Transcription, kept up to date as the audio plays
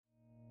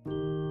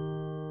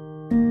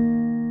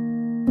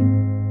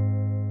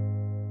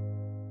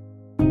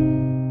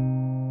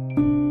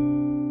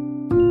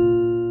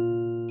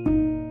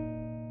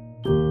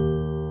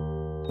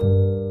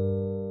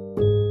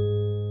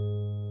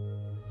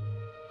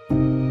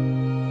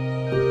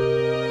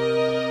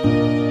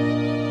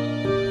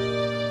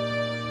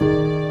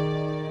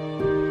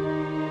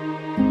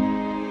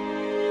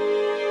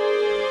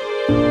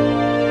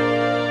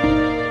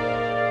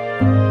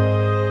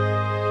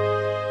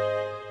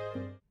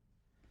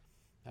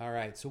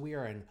right, so we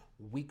are in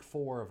week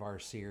 4 of our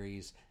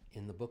series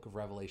in the book of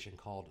Revelation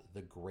called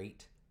The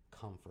Great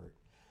Comfort.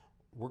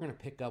 We're going to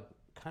pick up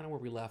kind of where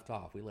we left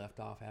off. We left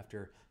off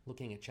after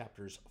looking at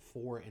chapters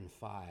 4 and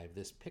 5,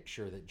 this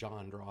picture that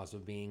John draws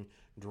of being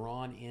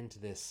drawn into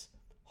this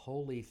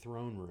holy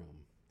throne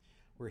room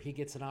where he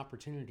gets an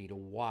opportunity to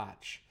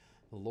watch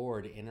the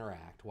Lord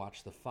interact,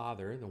 watch the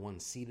Father, the one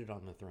seated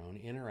on the throne,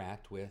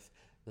 interact with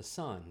the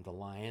Son, the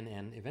Lion,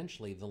 and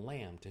eventually the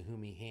Lamb, to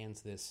whom he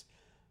hands this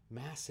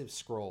massive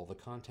scroll, the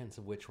contents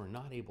of which we're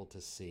not able to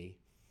see,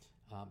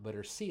 but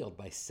are sealed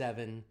by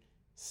 7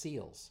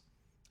 seals.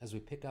 As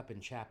we pick up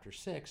in chapter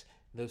 6,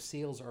 those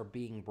seals are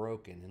being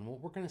broken. And what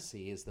we're going to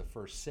see is the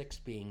first 6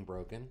 being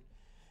broken,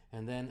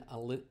 and then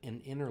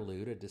an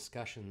interlude, a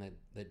discussion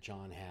that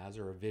John has,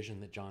 or a vision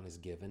that John is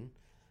given.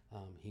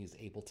 He's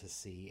able to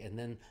see. And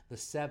then the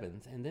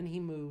 7th, and then he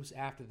moves,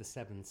 after the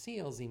 7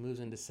 seals, he moves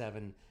into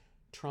 7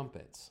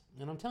 trumpets.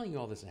 And I'm telling you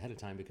all this ahead of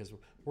time because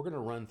we're going to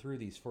run through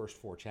these first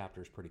 4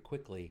 chapters pretty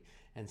quickly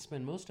and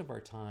spend most of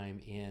our time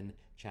in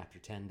chapter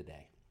 10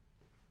 today.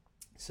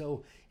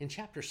 So in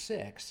chapter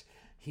 6,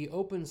 he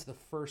opens the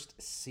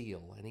first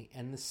seal,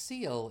 and the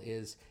seal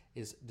is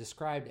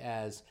described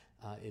as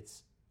it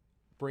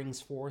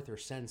brings forth or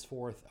sends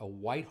forth a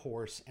white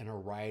horse and a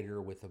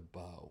rider with a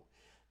bow.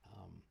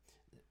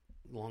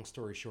 Long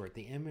story short,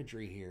 the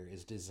imagery here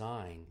is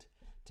designed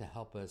to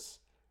help us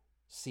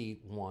see,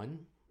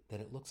 one,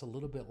 that it looks a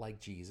little bit like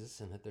Jesus,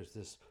 and that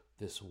there's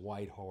this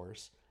white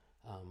horse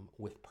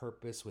with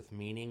purpose, with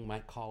meaning,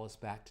 might call us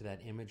back to that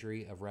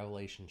imagery of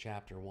Revelation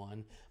chapter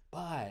 1.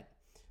 But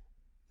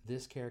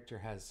this character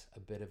has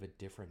a bit of a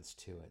difference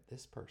to it.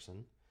 This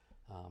person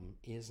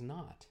is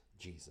not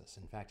Jesus.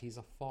 In fact, he's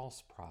a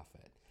false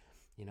prophet.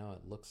 You know,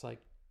 it looks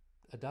like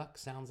a duck,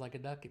 sounds like a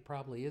duck, it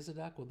probably is a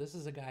duck. Well, this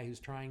is a guy who's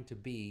trying to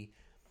be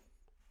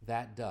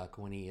that duck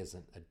when he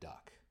isn't a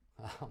duck.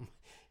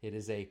 It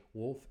is a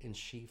wolf in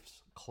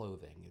sheep's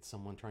clothing. It's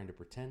someone trying to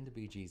pretend to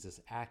be Jesus,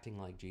 acting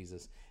like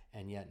Jesus,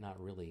 and yet not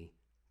really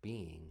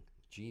being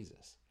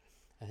Jesus.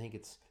 I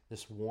think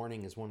this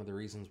warning is one of the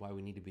reasons why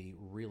we need to be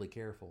really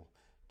careful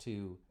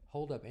to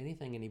hold up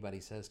anything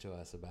anybody says to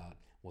us about,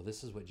 well,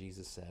 this is what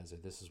Jesus says, or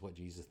this is what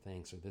Jesus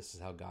thinks, or this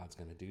is how God's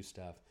going to do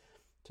stuff,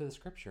 to the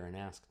scripture and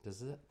ask, does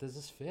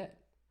this fit?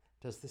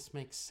 Does this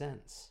make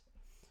sense?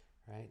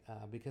 Right?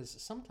 Because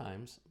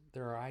sometimes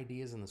there are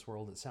ideas in this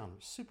world that sound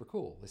super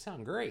cool. They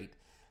sound great.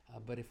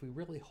 But if we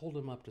really hold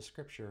them up to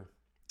scripture,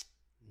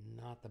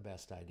 not the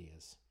best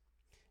ideas.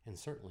 And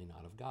certainly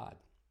not of God.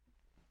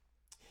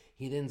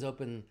 He then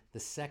opens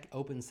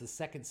the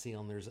second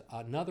seal, and there's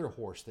another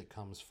horse that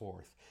comes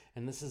forth.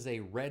 And this is a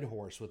red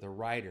horse with a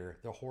rider,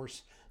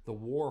 the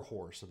war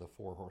horse of the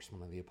 4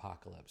 horsemen of the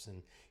apocalypse.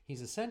 And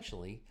he's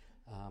essentially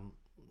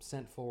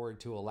sent forward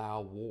to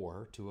allow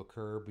war to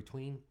occur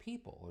between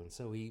people. And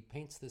so he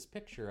paints this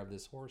picture of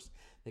this horse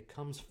that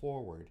comes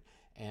forward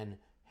and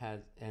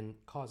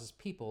causes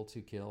people to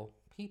kill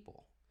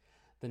people.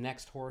 The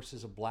next horse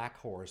is a black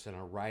horse and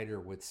a rider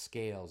with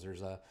scales.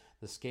 There's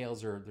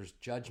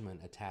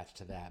judgment attached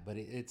to that, but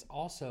it's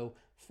also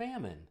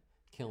famine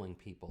killing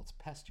people.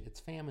 It's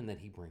famine that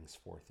he brings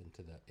forth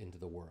into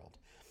the world.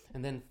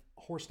 And then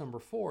horse number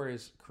 4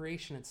 is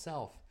creation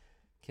itself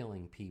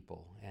killing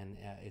people, and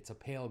it's a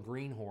pale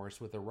green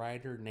horse with a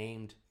rider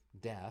named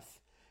Death,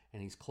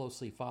 and he's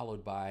closely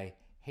followed by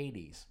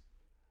Hades.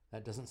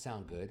 That doesn't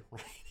sound good,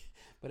 right?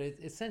 But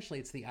essentially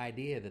it's the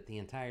idea that the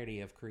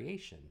entirety of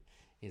creation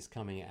is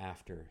coming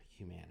after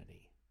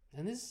humanity.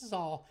 And this is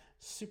all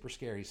super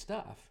scary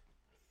stuff.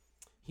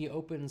 He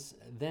opens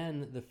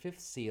then the 5th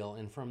seal,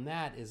 and from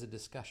that is a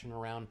discussion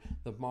around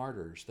the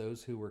martyrs,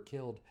 those who were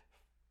killed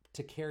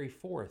to carry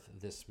forth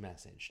this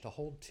message, to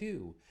hold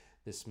to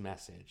this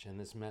message. And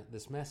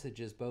this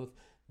message is both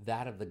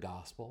that of the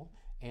gospel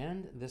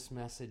and this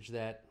message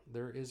that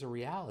there is a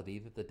reality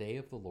that the day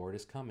of the Lord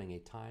is coming, a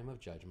time of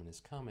judgment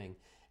is coming,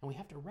 and we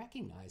have to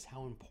recognize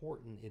how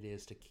important it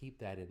is to keep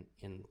that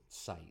in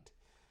sight.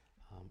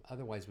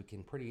 Otherwise, we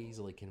can pretty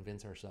easily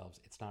convince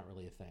ourselves it's not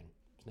really a thing.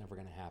 It's never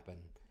going to happen.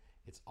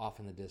 It's off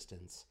in the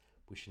distance.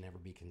 We should never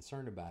be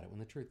concerned about it, when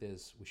the truth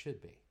is we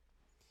should be.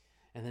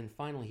 And then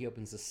finally, he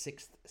opens the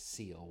 6th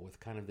seal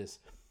with kind of this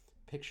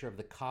picture of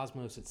the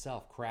cosmos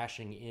itself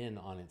crashing in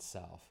on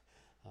itself.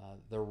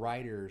 The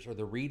writers or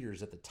the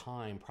readers at the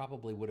time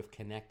probably would have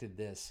connected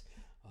this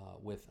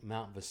with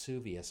Mount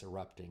Vesuvius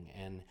erupting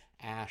and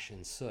ash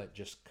and soot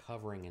just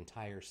covering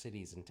entire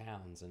cities and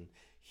towns and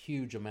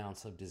huge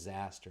amounts of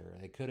disaster.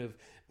 They could have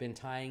been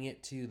tying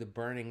it to the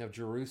burning of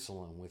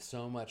Jerusalem with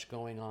so much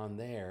going on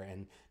there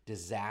and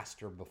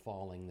disaster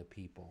befalling the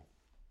people.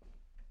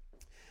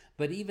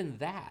 But even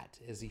that,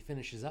 as he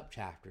finishes up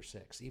chapter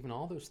 6, even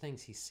all those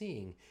things he's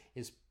seeing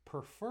is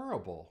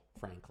preferable,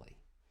 frankly,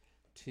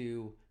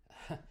 to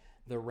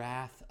the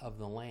wrath of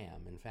the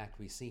Lamb. In fact,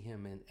 we see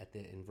him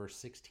in verse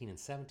 16 and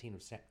 17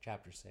 of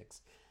chapter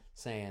 6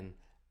 saying,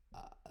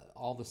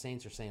 all the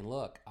saints are saying,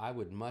 look, I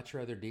would much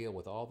rather deal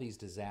with all these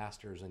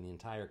disasters and the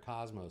entire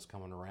cosmos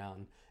coming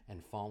around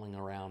and falling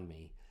around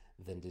me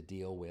than to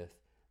deal with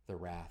the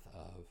wrath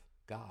of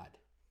God.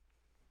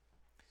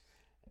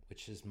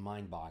 which is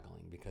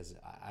mind-boggling, because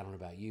I don't know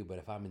about you, but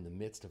if I'm in the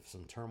midst of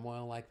some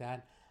turmoil like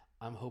that,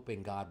 I'm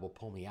hoping God will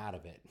pull me out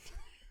of it,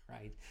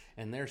 right?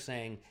 And they're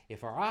saying,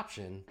 if our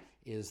option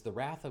is the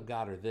wrath of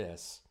God or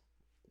this,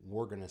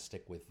 we're going to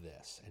stick with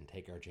this and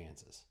take our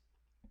chances.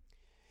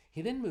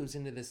 He then moves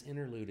into this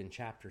interlude in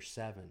chapter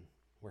 7,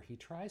 where he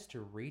tries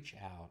to reach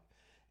out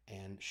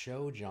and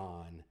show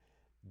John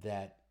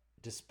that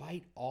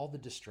despite all the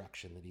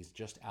destruction that he's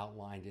just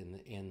outlined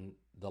in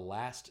the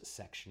last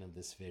section of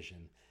this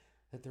vision,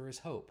 that there is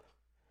hope,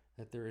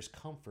 that there is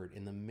comfort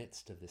in the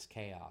midst of this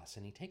chaos.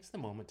 And he takes the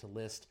moment to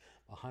list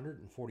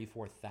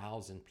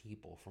 144,000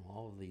 people from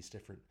all of these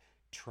different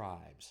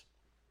tribes,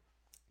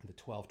 the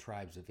 12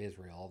 tribes of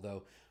Israel,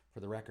 although for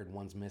the record,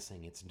 one's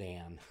missing, it's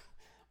Dan.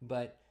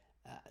 But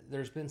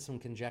there's been some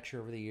conjecture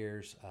over the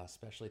years,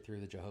 especially through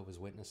the Jehovah's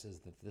Witnesses,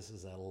 that this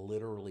is a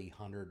literally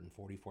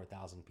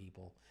 144,000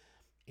 people.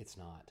 It's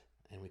not,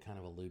 and we kind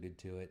of alluded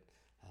to it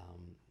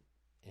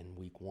in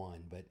week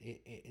 1, but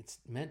it's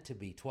meant to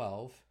be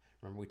 12.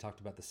 Remember, we talked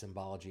about the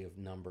symbology of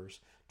numbers.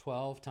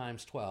 12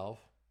 times 12,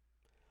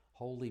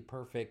 holy,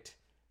 perfect,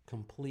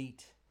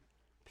 complete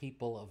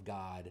people of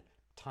God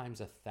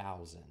times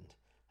 1,000,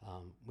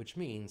 which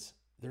means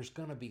there's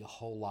going to be a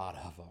whole lot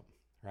of them,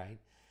 right?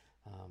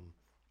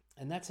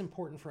 And that's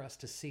important for us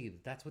to see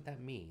that that's what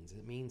that means.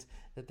 It means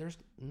that there's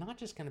not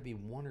just going to be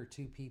 1 or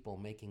 2 people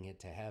making it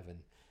to heaven.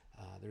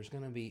 There's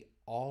going to be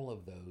all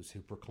of those who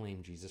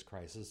proclaim Jesus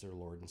Christ as their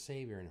Lord and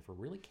Savior. And if we're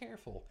really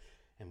careful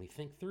and we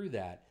think through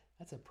that,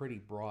 that's a pretty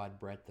broad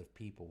breadth of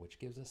people, which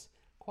gives us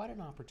quite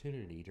an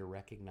opportunity to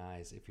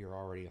recognize, if you're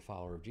already a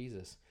follower of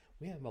Jesus,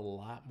 we have a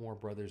lot more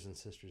brothers and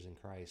sisters in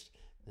Christ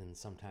than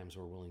sometimes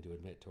we're willing to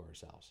admit to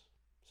ourselves.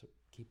 So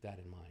keep that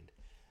in mind.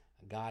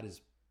 God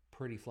is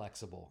pretty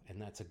flexible,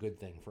 and that's a good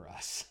thing for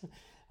us.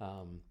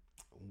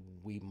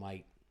 We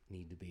might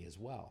need to be as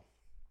well.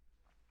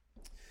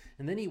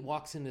 And then he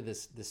walks into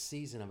this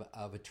season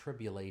of a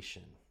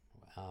tribulation.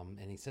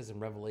 And he says in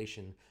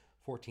Revelation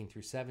 14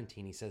 through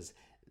 17, he says,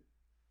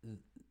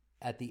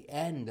 at the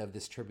end of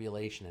this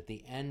tribulation, at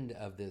the end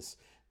of this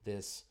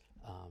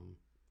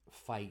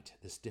fight,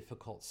 this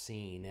difficult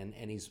scene,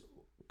 and he's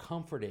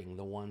comforting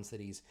the ones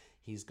that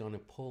he's going to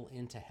pull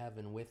into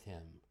heaven with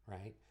him,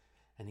 right?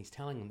 And he's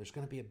telling them there's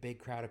going to be a big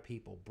crowd of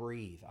people.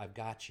 Breathe, I've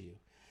got you.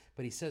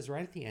 But he says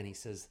right at the end, he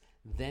says,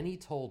 then he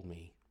told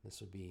me,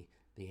 this would be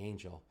the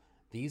angel,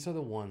 these are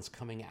the ones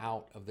coming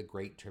out of the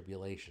great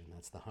tribulation.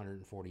 That's the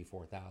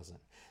 144,000.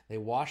 They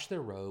washed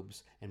their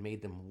robes and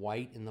made them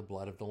white in the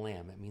blood of the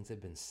Lamb. That means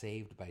they've been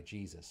saved by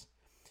Jesus.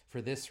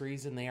 For this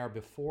reason, they are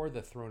before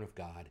the throne of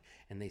God,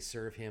 and they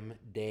serve him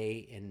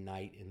day and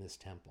night in this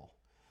temple.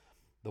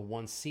 The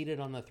one seated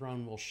on the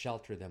throne will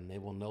shelter them. They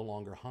will no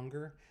longer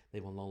hunger. They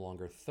will no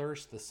longer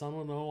thirst. The sun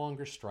will no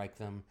longer strike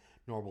them,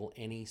 nor will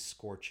any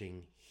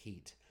scorching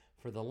heat.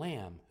 For the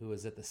Lamb, who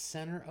is at the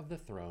center of the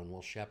throne,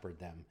 will shepherd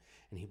them,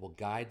 and he will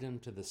guide them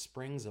to the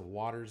springs of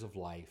waters of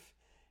life,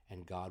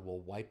 and God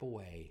will wipe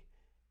away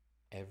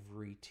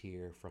every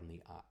tear from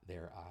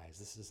their eyes.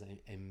 This is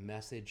a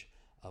message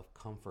of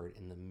comfort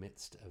in the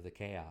midst of the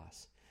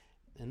chaos.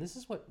 And this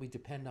is what we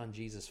depend on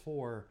Jesus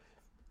for.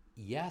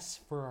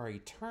 Yes, for our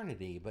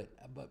eternity, but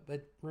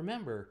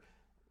remember,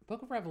 the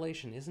book of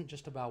Revelation isn't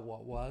just about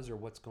what was or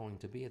what's going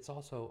to be. It's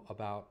also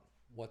about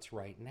what's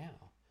right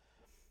now.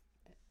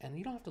 And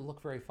you don't have to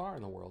look very far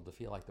in the world to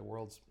feel like the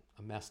world's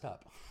messed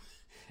up.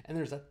 And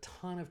there's a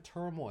ton of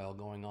turmoil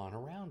going on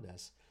around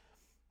us.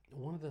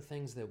 One of the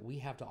things that we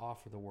have to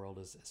offer the world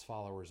as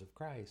followers of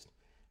Christ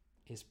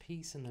is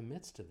peace in the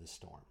midst of the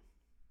storm.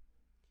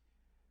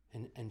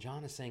 And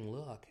John is saying,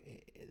 look,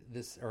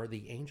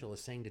 the angel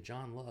is saying to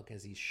John, look,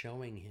 as he's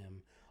showing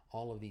him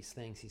all of these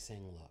things, he's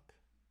saying, look,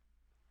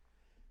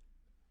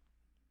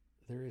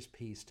 there is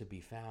peace to be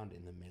found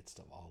in the midst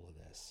of all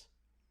of this.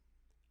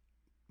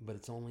 But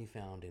it's only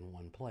found in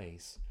one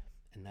place,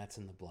 and that's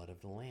in the blood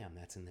of the Lamb.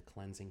 That's in the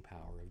cleansing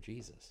power of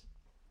Jesus.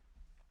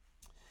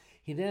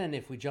 He then,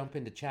 if we jump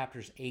into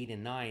chapters 8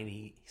 and 9,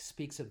 he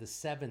speaks of the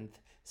 7th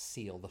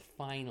seal, the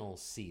final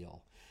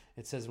seal.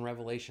 It says in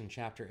Revelation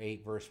chapter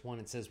 8, verse 1,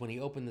 it says, when he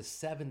opened the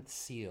 7th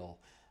seal,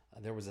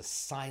 there was a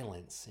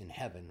silence in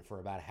heaven for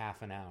about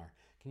half an hour.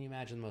 Can you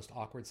imagine the most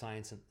awkward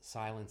silence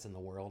in the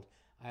world?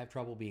 I have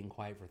trouble being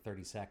quiet for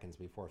 30 seconds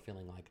before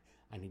feeling like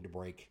I need to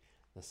break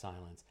the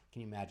silence.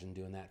 Can you imagine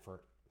doing that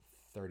for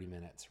 30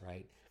 minutes,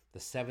 right? The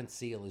 7th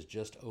seal is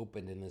just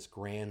opened in this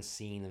grand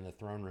scene in the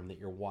throne room that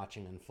you're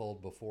watching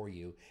unfold before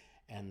you.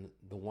 And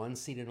the one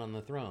seated on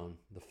the throne,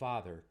 the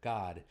Father,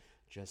 God,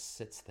 just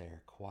sits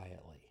there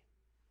quietly.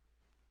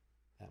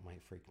 That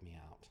might freak me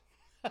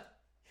out.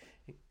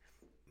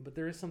 But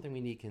there is something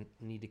we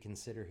need to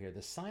consider here.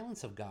 The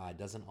silence of God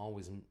doesn't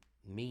always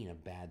mean a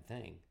bad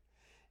thing.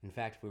 In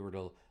fact, if we were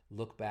to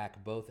look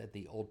back both at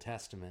the Old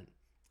Testament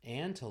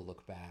and to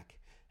look back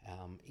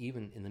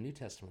even in the New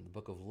Testament, the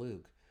book of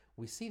Luke,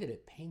 we see that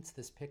it paints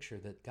this picture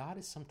that God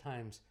is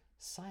sometimes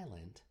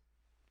silent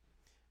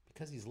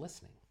because he's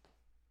listening,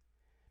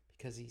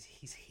 because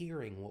he's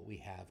hearing what we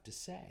have to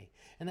say.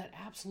 And that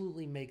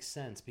absolutely makes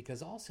sense,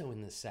 because also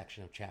in this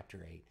section of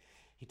chapter 8,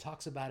 he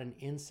talks about an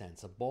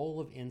incense, a bowl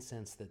of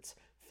incense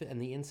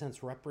and the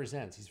incense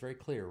represents, he's very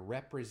clear,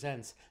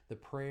 represents the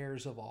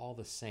prayers of all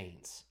the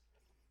saints,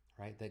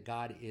 right? That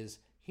God is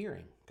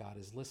hearing, God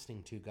is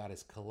listening to, God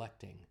is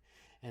collecting.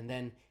 And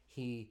then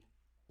he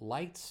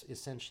lights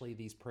essentially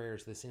these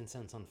prayers, this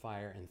incense on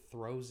fire, and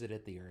throws it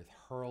at the earth,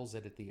 hurls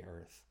it at the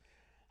earth.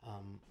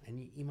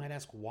 And you might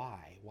ask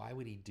why? Why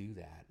would he do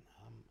that?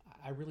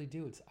 I really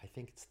do. I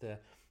think it's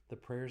the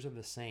prayers of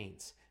the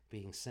saints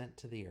being sent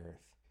to the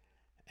earth,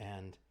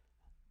 and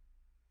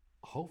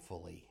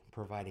hopefully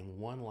providing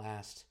one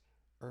last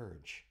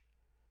urge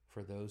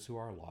for those who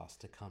are lost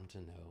to come to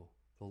know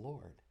the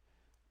Lord.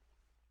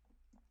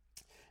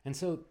 And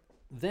so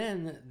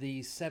then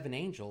the 7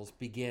 angels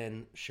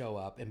show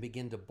up and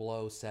begin to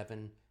blow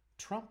 7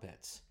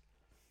 trumpets.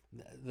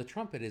 The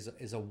trumpet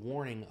is a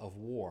warning of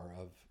war,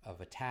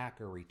 of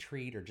attack or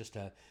retreat, or just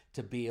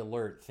to be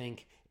alert.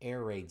 Think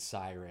air raid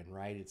siren,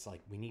 right? It's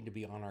like we need to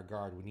be on our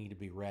guard. We need to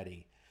be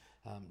ready.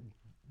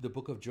 The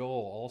book of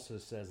Joel also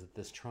says that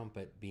this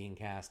trumpet being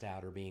cast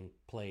out or being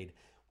played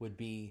would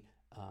be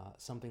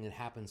something that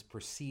happens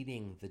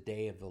preceding the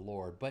day of the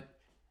Lord. But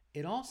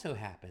it also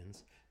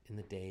happens in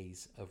the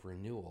days of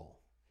renewal.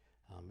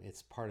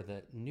 It's part of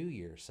the New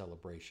Year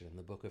celebration in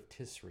the book of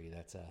Tisri.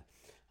 That's a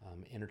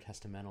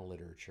intertestamental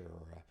literature,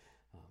 or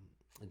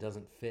it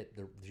doesn't fit.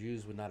 The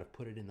Jews would not have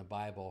put it in the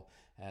Bible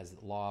as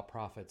law,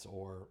 prophets,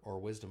 or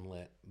wisdom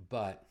lit,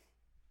 but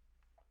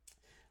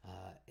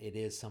it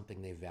is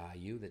something they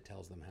value, that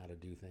tells them how to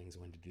do things,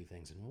 when to do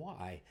things, and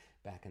why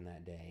back in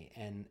that day.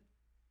 And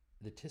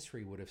the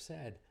Tisri would have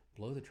said,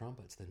 blow the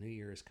trumpets, the new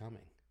year is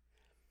coming.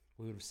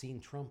 We would have seen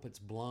trumpets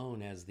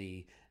blown as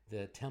the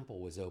temple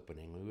was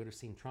opening. We would have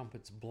seen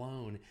trumpets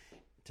blown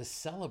to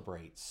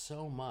celebrate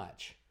so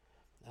much.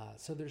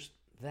 So there's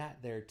that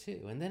there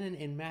too. And then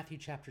in Matthew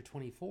chapter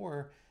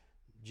 24,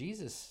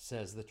 Jesus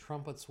says, the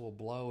trumpets will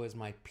blow as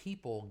my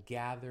people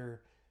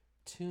gather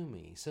to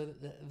me. So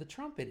the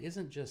trumpet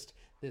isn't just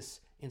this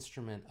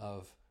instrument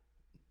of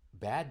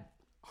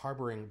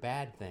harboring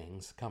bad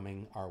things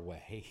coming our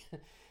way.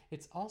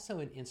 It's also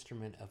an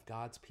instrument of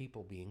God's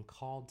people being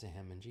called to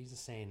him, and Jesus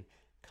saying,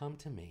 come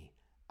to me.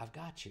 I've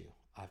got you.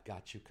 I've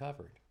got you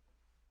covered.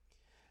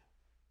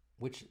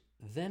 Which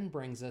then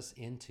brings us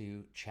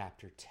into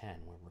chapter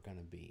 10, where we're going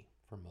to be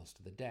for most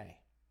of the day.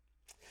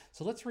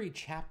 So let's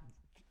read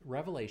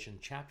Revelation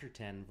chapter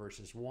 10,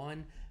 verses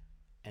 1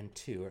 and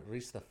 2, or at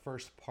least the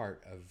first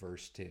part of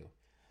verse 2.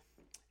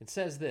 It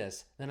says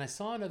this, then I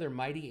saw another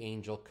mighty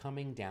angel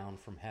coming down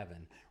from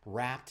heaven,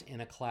 wrapped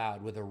in a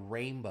cloud with a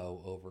rainbow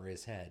over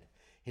his head.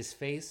 His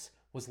face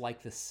was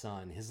like the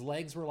sun. His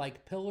legs were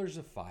like pillars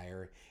of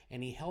fire,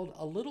 and he held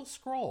a little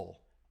scroll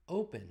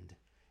opened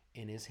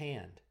in his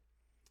hand.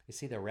 You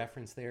see the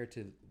reference there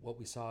to what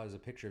we saw as a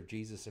picture of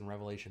Jesus in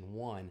Revelation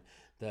 1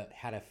 that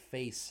had a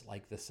face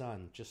like the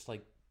sun, just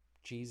like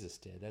Jesus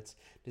did. That's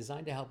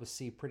designed to help us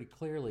see pretty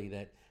clearly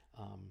that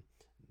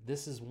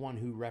this is one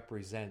who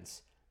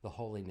represents the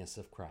holiness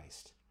of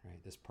Christ,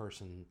 right? This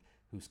person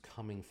who's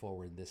coming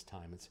forward this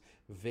time. It's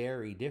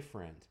very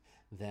different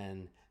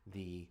than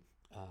the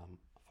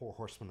 4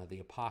 horsemen of the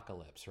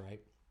apocalypse, right?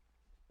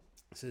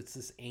 So it's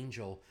this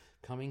angel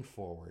coming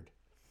forward,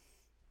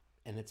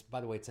 and it's,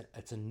 by the way,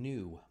 it's a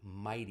new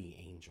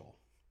mighty angel.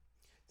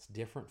 It's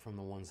different from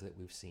the ones that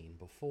we've seen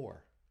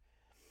before.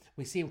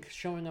 We see him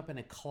showing up in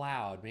a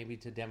cloud, maybe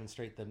to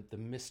demonstrate the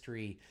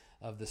mystery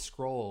of the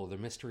scroll, the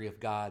mystery of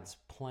God's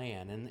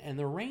plan, and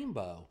the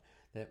rainbow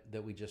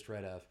that we just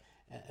read of.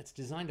 It's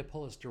designed to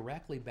pull us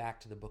directly back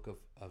to the book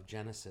of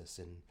Genesis,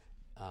 in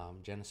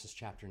Genesis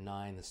chapter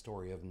 9, the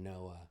story of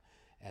Noah,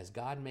 as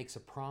God makes a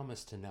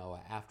promise to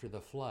Noah after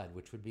the flood,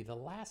 which would be the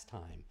last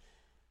time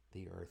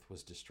the earth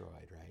was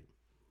destroyed, right?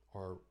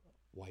 Or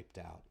wiped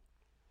out.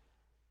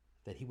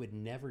 That he would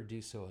never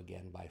do so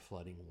again by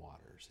flooding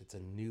waters. It's a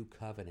new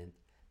covenant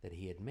that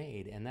he had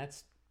made. And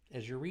that's,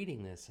 as you're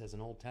reading this as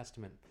an Old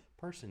Testament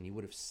person, you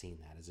would have seen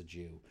that as a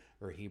Jew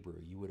or a Hebrew.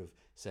 You would have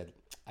said,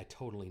 I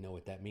totally know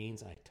what that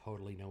means. I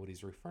totally know what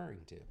he's referring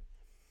to.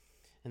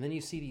 And then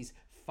you see these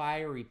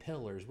fiery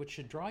pillars, which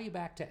should draw you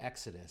back to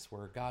Exodus,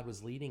 where God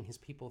was leading his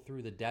people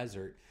through the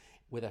desert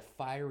with a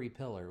fiery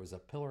pillar. It was a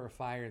pillar of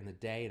fire in the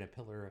day and a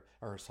pillar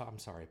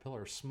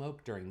of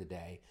smoke during the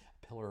day,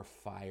 a pillar of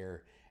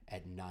fire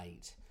at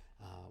night,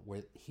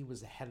 where he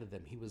was ahead of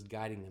them, he was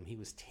guiding them, he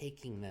was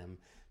taking them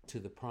to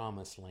the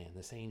promised land.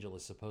 This angel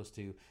is supposed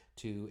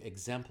to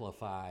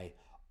exemplify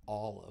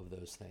all of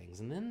those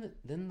things. And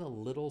then the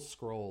little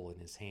scroll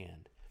in his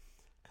hand.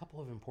 A couple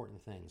of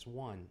important things.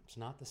 One, it's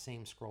not the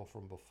same scroll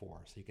from before,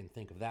 so you can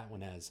think of that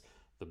one as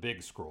the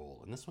big scroll,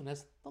 and this one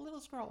as the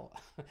little scroll.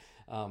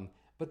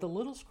 But the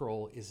little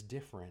scroll is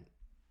different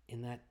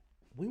in that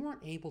we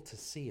weren't able to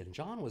see, and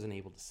John wasn't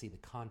able to see the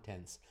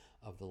contents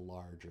of the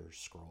larger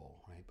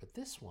scroll, right? But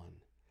this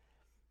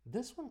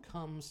one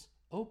comes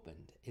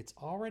opened. It's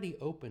already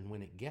open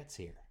when it gets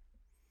here,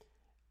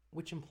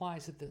 which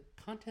implies that the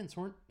contents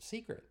weren't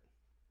secret.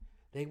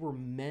 They were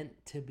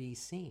meant to be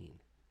seen.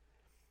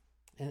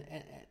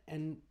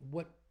 And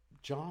what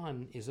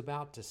John is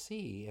about to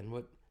see and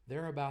what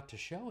they're about to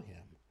show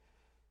him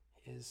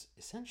is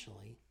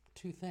essentially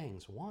two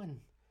things.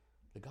 One,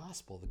 the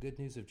gospel, the good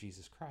news of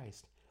Jesus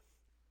Christ.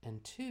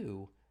 And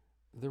two,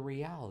 the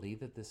reality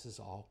that this is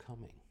all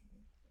coming.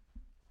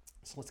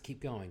 So let's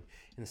keep going.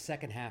 In the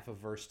second half of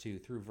verse 2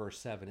 through verse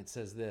 7, it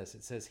says this.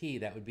 It says, he,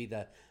 that would be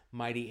the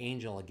mighty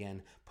angel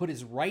again, put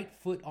his right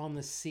foot on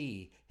the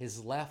sea,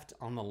 his left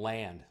on the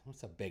land.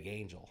 That's a big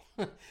angel.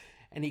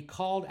 And he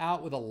called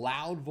out with a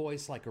loud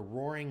voice like a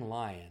roaring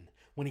lion.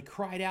 When he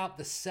cried out,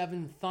 the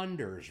seven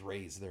thunders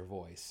raised their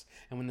voice.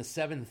 And when the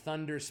seven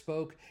thunders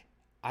spoke,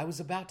 I was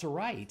about to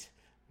write,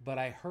 but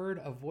I heard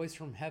a voice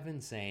from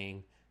heaven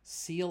saying,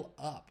 seal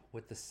up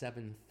what the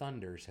seven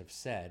thunders have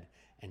said,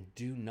 and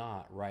do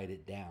not write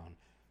it down.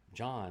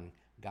 John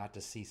got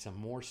to see some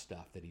more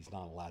stuff that he's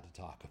not allowed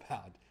to talk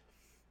about.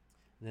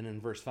 Then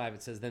in verse 5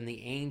 it says, then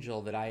the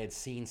angel that I had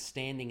seen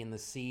standing in the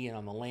sea and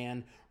on the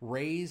land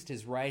raised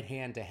his right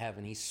hand to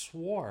heaven. He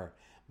swore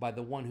by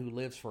the one who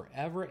lives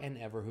forever and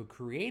ever, who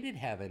created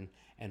heaven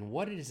and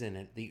what is in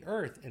it, the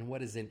earth and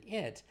what is in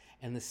it,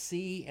 and the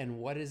sea and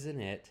what is in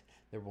it,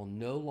 there will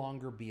no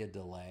longer be a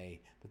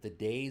delay, but the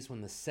days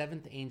when the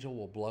seventh angel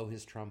will blow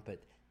his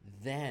trumpet,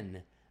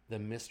 then the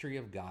mystery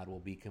of God will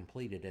be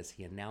completed, as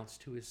he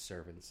announced to his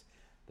servants,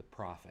 the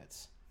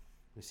prophets.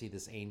 We see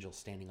this angel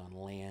standing on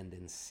land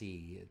and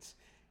sea.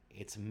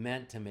 It's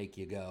meant to make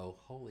you go,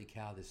 holy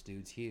cow, this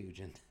dude's huge,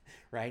 and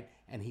right?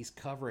 And he's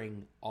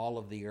covering all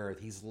of the earth.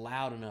 He's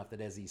loud enough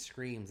that as he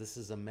screams, this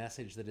is a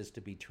message that is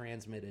to be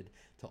transmitted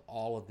to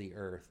all of the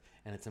earth.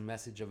 And it's a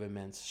message of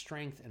immense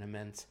strength and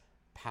immense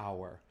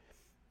power.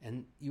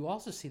 And you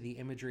also see the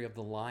imagery of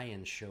the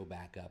lion show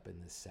back up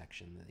in this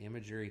section, the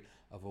imagery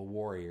of a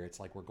warrior. It's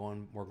like we're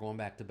going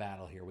back to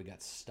battle here. We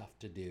got stuff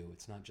to do.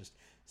 It's not just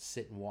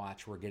sit and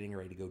watch. We're getting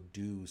ready to go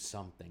do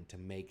something to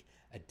make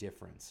a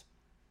difference.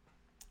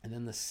 And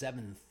then the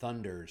seven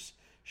thunders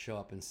show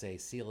up and say,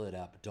 seal it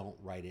up, don't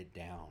write it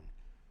down.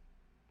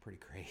 Pretty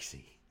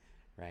crazy,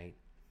 right?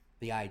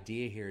 The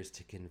idea here is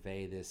to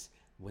convey this,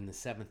 when the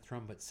seventh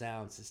trumpet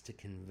sounds, is to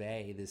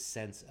convey this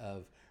sense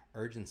of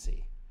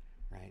urgency.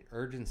 Right?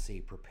 Urgency,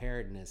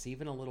 preparedness,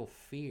 even a little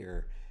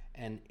fear.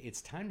 And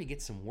it's time to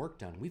get some work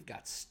done. We've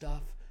got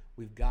stuff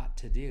we've got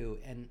to do.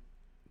 And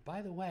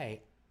by the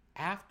way,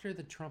 after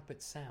the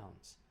trumpet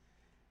sounds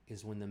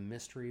is when the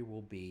mystery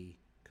will be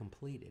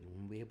completed.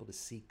 We'll be able to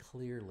see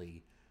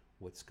clearly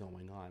what's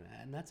going on.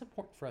 And that's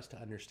important for us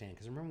to understand,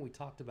 because remember we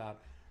talked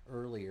about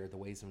earlier the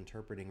ways of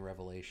interpreting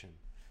Revelation.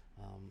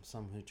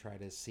 Some who try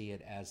to see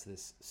it as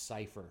this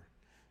cipher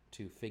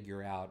to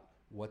figure out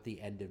what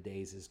the end of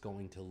days is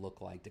going to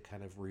look like, to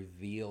kind of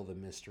reveal the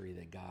mystery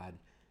that God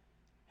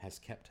has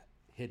kept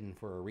hidden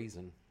for a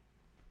reason.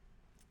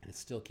 And it's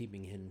still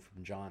keeping hidden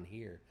from John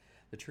here.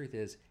 The truth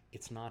is,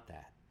 it's not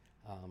that.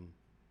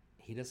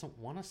 He doesn't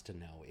want us to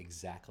know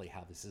exactly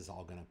how this is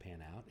all going to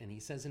pan out. And he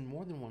says in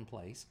more than one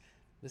place,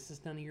 this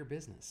is none of your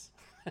business.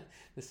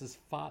 This is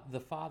the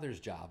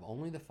Father's job.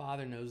 Only the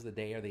Father knows the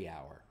day or the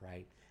hour,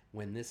 right?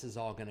 When this is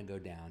all going to go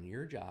down.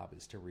 Your job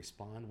is to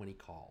respond when he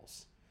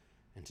calls,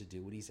 and to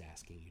do what he's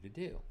asking you to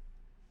do.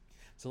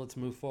 So let's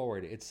move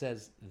forward. It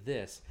says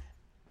this,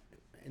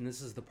 and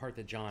this is the part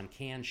that John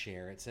can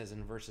share. It says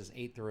in verses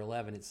 8 through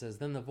 11, it says,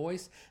 then the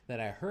voice that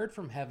I heard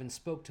from heaven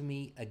spoke to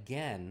me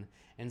again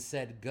and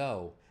said,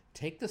 go,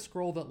 take the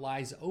scroll that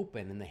lies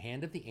open in the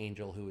hand of the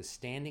angel who is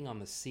standing on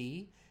the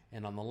sea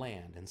and on the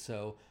land. And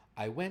so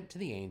I went to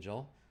the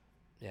angel,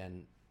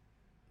 and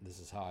this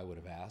is how I would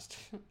have asked,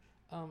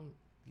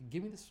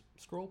 give me this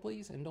scroll,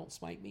 please, and don't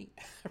smite me.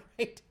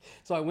 Right?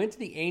 So I went to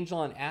the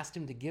angel and asked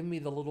him to give me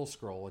the little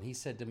scroll, and he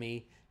said to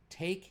me,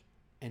 take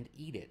and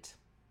eat it.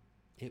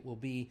 It will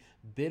be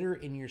bitter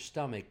in your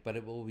stomach, but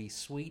it will be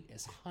sweet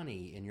as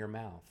honey in your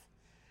mouth.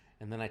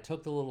 And then I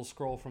took the little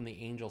scroll from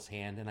the angel's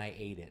hand, and I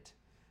ate it.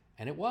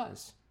 And it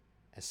was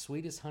as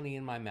sweet as honey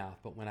in my mouth,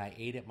 but when I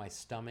ate it, my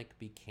stomach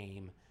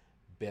became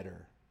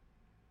bitter.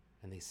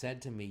 And they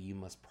said to me, you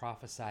must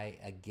prophesy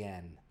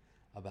again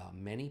about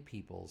many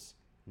peoples,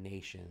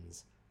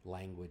 nations,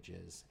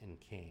 languages, and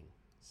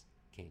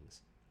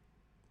kings.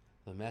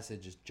 The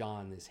message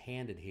John is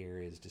handed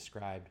here is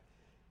described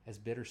as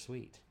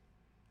bittersweet.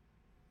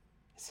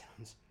 It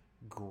sounds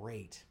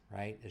great,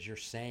 right? As you're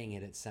saying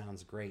it, it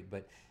sounds great,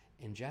 but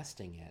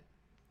ingesting it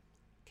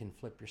can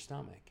flip your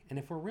stomach. And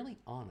if we're really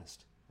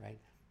honest, right,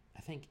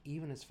 I think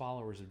even as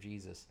followers of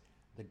Jesus,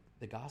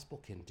 the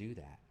gospel can do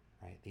that,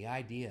 right? The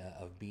idea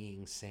of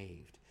being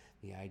saved,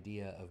 the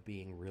idea of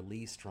being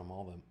released from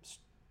all the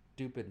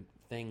stupid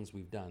things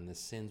we've done, the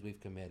sins we've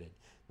committed,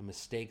 the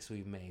mistakes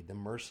we've made, the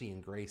mercy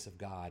and grace of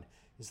God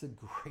is the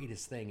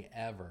greatest thing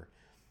ever.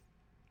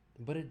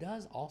 But it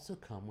does also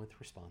come with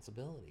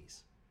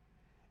responsibilities.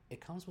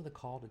 It comes with a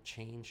call to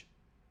change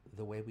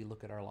the way we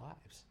look at our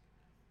lives.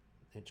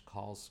 It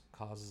calls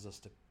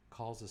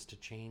us to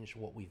change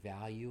what we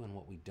value and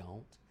what we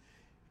don't.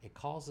 It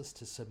calls us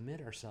to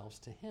submit ourselves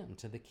to him,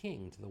 to the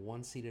king, to the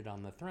one seated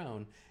on the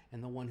throne,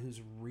 and the one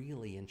who's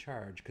really in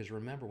charge. Because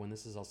remember, when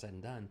this is all said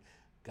and done,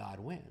 God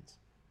wins.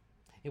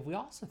 If we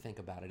also think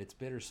about it, it's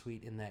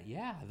bittersweet in that,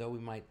 yeah, though we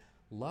might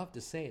love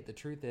to say it, the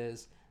truth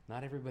is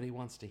not everybody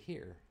wants to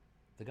hear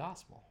the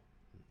gospel.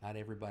 Not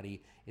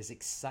everybody is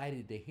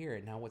excited to hear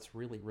it. Now, what's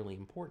really, really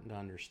important to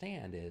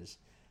understand is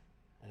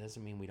that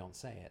doesn't mean we don't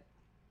say it.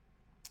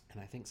 And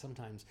I think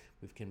sometimes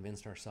we've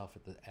convinced ourselves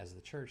as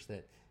the church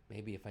that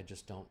maybe if I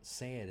just don't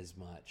say it as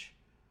much,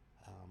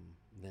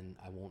 then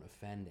I won't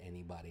offend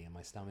anybody and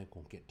my stomach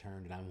won't get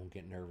turned and I won't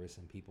get nervous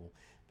and people.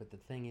 But the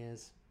thing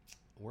is,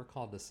 we're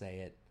called to say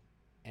it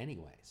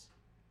anyways,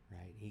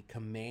 right? He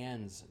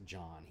commands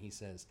John. He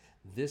says,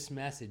 this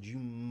message you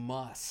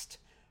must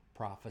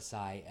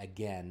prophesy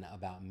again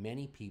about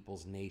many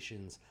peoples,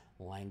 nations,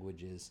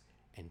 languages,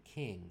 and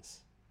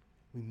kings.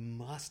 We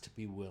must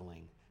be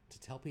willing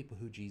to tell people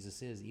who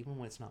Jesus is, even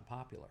when it's not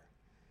popular.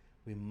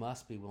 We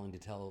must be willing to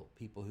tell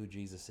people who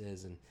Jesus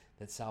is and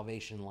that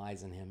salvation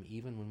lies in him,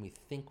 even when we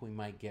think we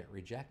might get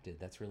rejected.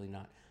 That's really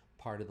not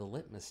part of the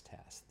litmus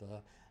test.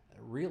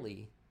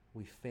 Really,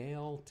 we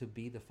fail to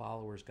be the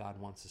followers God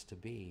wants us to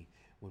be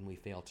when we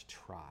fail to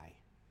try.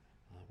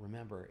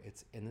 Remember,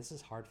 and this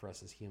is hard for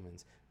us as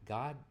humans,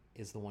 God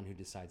is the one who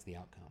decides the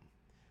outcome.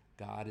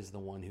 God is the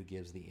one who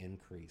gives the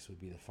increase, would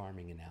be the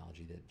farming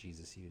analogy that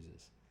Jesus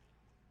uses.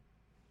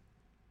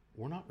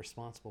 We're not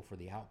responsible for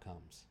the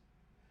outcomes.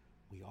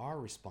 We are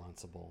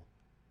responsible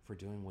for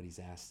doing what he's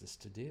asked us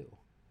to do,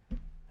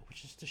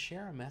 which is to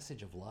share a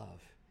message of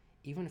love,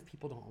 even if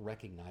people don't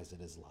recognize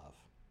it as love.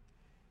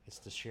 It's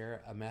to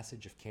share a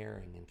message of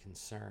caring and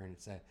concern.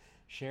 It's to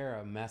share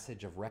a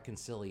message of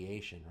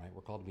reconciliation, right?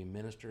 We're called to be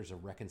ministers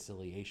of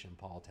reconciliation,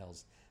 Paul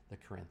tells the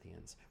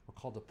Corinthians. We're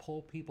called to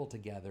pull people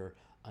together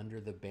under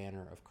the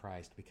banner of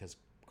Christ because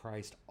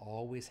Christ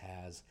always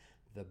has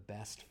the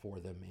best for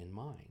them in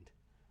mind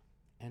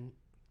and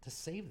to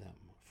save them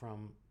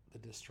from the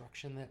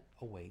destruction that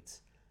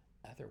awaits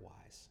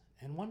otherwise.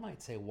 And one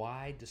might say,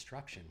 why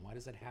destruction? Why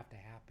does it have to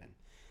happen?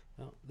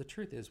 Well, the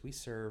truth is we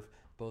serve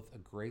both a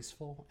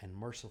graceful and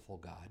merciful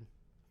God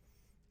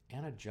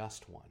and a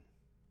just one.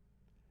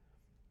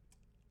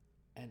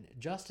 And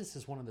justice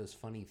is one of those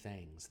funny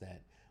things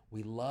that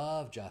we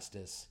love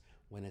justice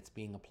when it's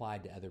being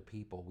applied to other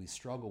people. We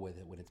struggle with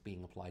it when it's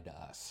being applied to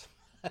us,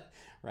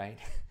 right?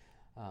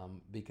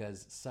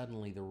 Because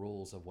suddenly the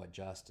rules of what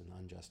just and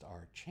unjust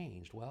are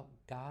changed. Well,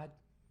 God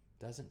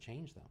doesn't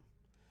change them.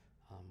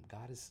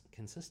 God is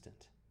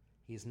consistent.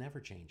 He is never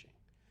changing.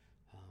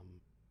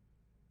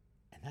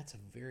 And that's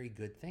a very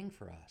good thing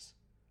for us.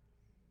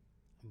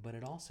 But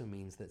it also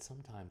means that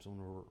sometimes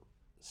when we're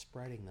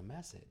spreading the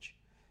message,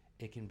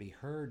 it can be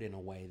heard in a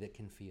way that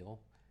can feel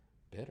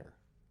bitter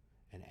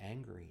and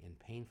angry and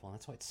painful. And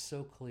that's why it's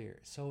so clear,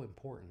 so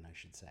important, I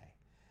should say,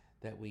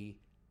 that we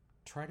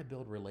try to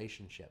build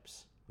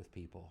relationships with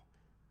people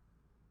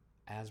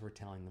as we're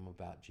telling them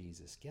about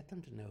Jesus. Get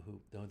them to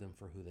know them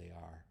for who they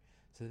are,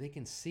 so they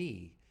can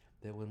see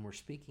that when we're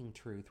speaking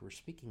truth, we're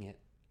speaking it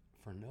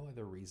for no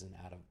other reason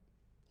out of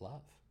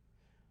love.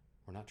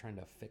 We're not trying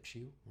to fix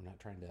you. We're not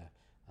trying to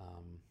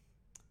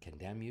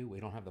condemn you. We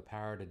don't have the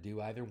power to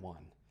do either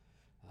one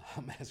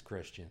as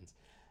Christians.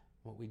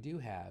 What we do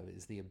have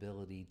is the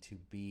ability to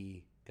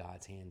be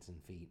God's hands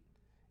and feet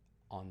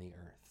on the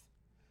earth.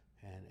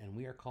 And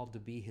we are called to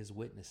be his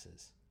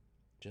witnesses,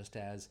 just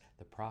as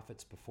the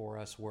prophets before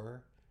us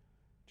were,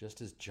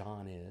 just as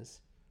John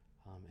is,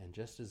 and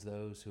just as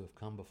those who have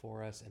come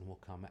before us and will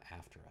come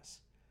after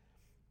us.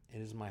 It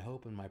is my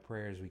hope and my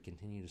prayer as we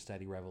continue to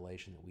study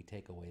Revelation that we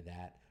take away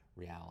that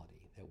reality,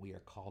 that we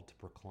are called to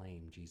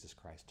proclaim Jesus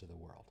Christ to the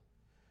world.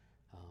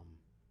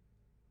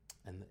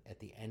 And at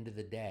the end of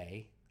the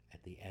day,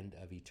 at the end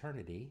of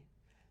eternity,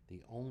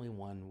 the only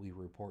one we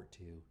report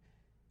to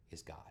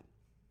is God.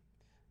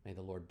 May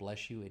the Lord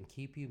bless you and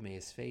keep you. May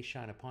his face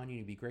shine upon you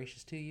and be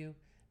gracious to you.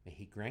 May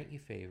he grant you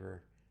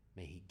favor.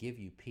 May he give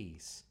you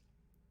peace.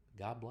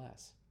 God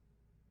bless.